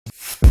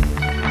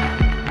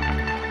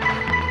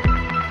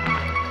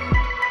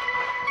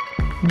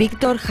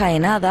Victor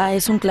Jaenada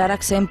és un clar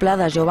exemple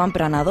de jove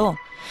emprenedor.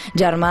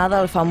 Germà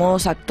del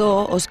famós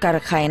actor Oscar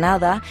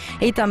Jaenada,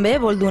 ell també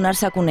vol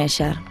donar-se a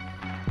conèixer.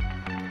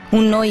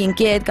 Un noi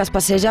inquiet que es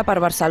passeja per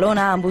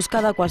Barcelona en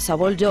busca de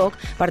qualsevol lloc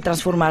per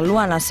transformar-lo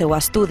en el seu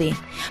estudi.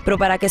 Però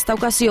per aquesta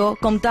ocasió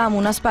compta amb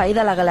un espai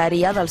de la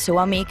galeria del seu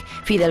amic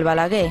Victor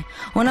Balaguer,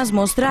 on es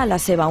mostra la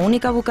seva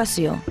única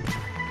vocació.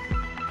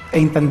 He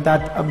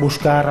intentat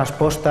buscar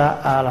resposta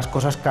a les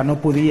coses que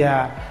no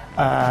podia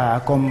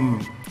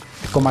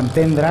com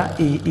entendre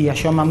i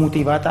això m'ha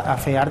motivat a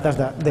fer art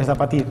des de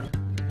petit.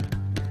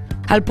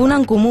 El punt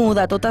en comú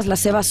de totes les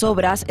seves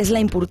obres és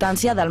la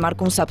importància del marc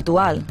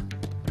conceptual.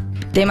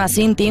 Temes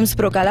íntims,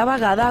 però que a la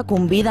vegada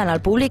conviden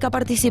el públic a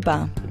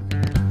participar.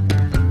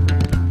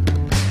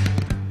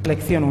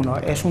 Lección 1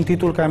 és un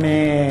títol que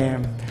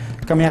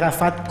m'he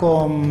agafat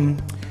com...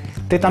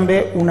 Té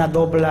també una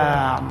doble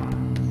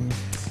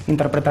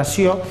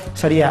interpretació.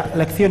 Seria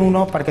Lección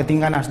 1 perquè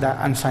tinc ganes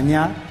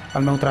d'ensenyar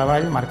el meu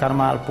treball,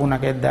 marcar-me el punt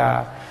aquest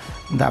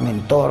de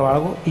mentor o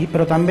alguna cosa,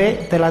 però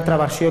també té l'altra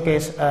versió que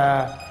és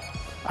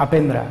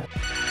aprendre.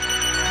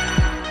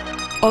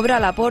 Obre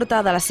la porta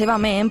de la seva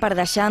ment per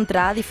deixar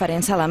entrar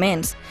diferents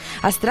elements.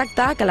 Es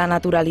tracta que la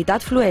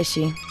naturalitat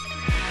flueixi.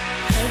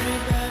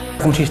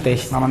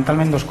 Consisteix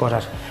fonamentalment en dues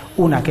coses.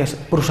 Una, que és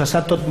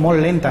processar tot molt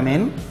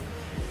lentament,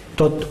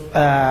 tot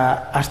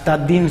està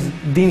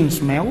dins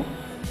meu,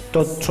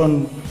 tot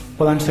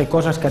poden ser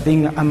coses que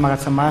tinc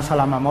emmagatzemades a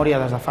la memòria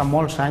des de fa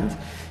molts anys,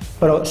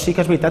 però sí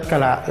que és veritat que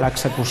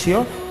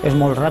l'execució és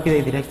molt ràpida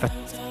i directa.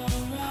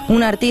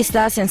 Un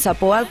artista sense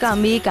por al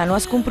canvi que no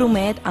es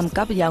compromet amb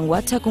cap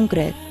llenguatge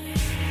concret.